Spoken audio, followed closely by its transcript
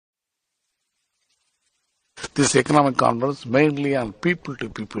This economic conference mainly on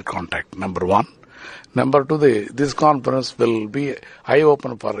people-to-people contact, number one. Number two, this conference will be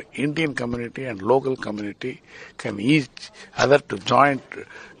eye-open for Indian community and local community can each other to join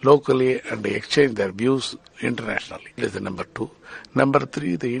locally and exchange their views internationally. This is the number two. Number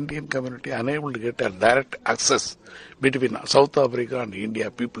three, the Indian community unable to get a direct access between South Africa and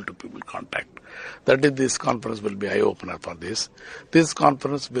India, people-to-people contact. That is, this conference will be eye-opener for this. This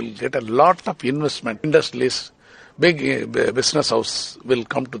conference will get a lot of investment. Industrialists, big business house will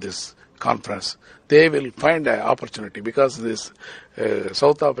come to this conference. They will find an opportunity because this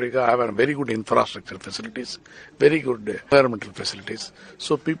South Africa have a very good infrastructure facilities, very good environmental facilities.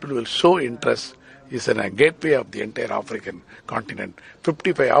 So people will show interest. It's a gateway of the entire African continent.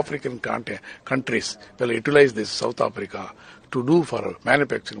 55 African countries will utilize this South Africa to do for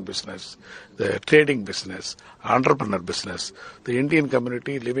manufacturing business, the trading business, entrepreneur business. The Indian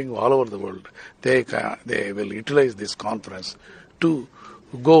community living all over the world, they will utilize this conference to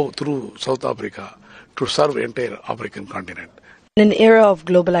go through South Africa to serve the entire African continent. In an era of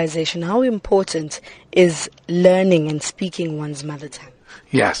globalization, how important is learning and speaking one's mother tongue?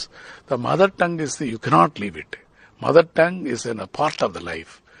 Yes, the mother tongue you cannot leave it. Mother tongue is a part of the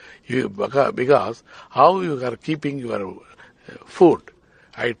life. Because how you are keeping your food.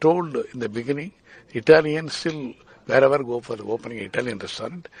 I told in the beginning, Italians still wherever go for opening an Italian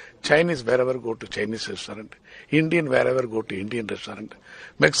restaurant, Chinese wherever go to Chinese restaurant, Indian wherever go to Indian restaurant,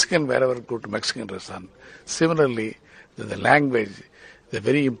 Mexican wherever go to Mexican restaurant. Similarly, the language is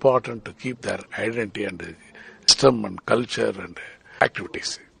very important to keep their identity and system and culture and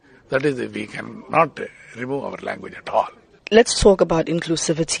activities. That is, we cannot remove our language at all. Let's talk about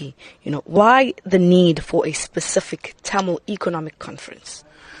inclusivity. Why the need for a specific Tamil economic conference?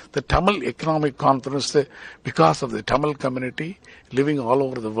 The Tamil Economic Conference, because of the Tamil community living all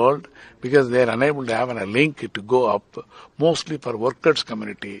over the world, because they are unable to have a link to go up, mostly for workers'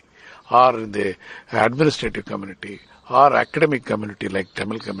 community or in the administrative community or academic community like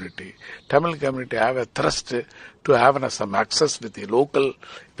Tamil community. Tamil community have a thrust to have some access with the local,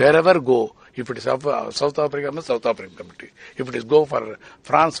 wherever go. If it is South Africa, South African community. If it is go for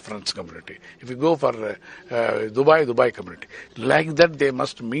France community. If you go for Dubai community. Like that, they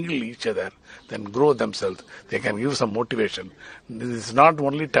must mingle each other, then grow themselves. They can give some motivation. This is not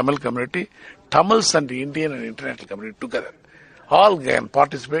only Tamil community, Tamils and Indian and international community together. All can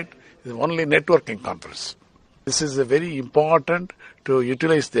participate. It is only networking conference. This is very important to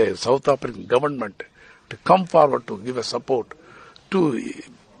utilize the South African government to come forward to give a support to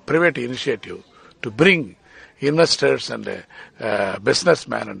private initiative to bring investors and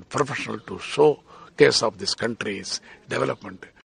businessmen and professionals to showcase of this country's development.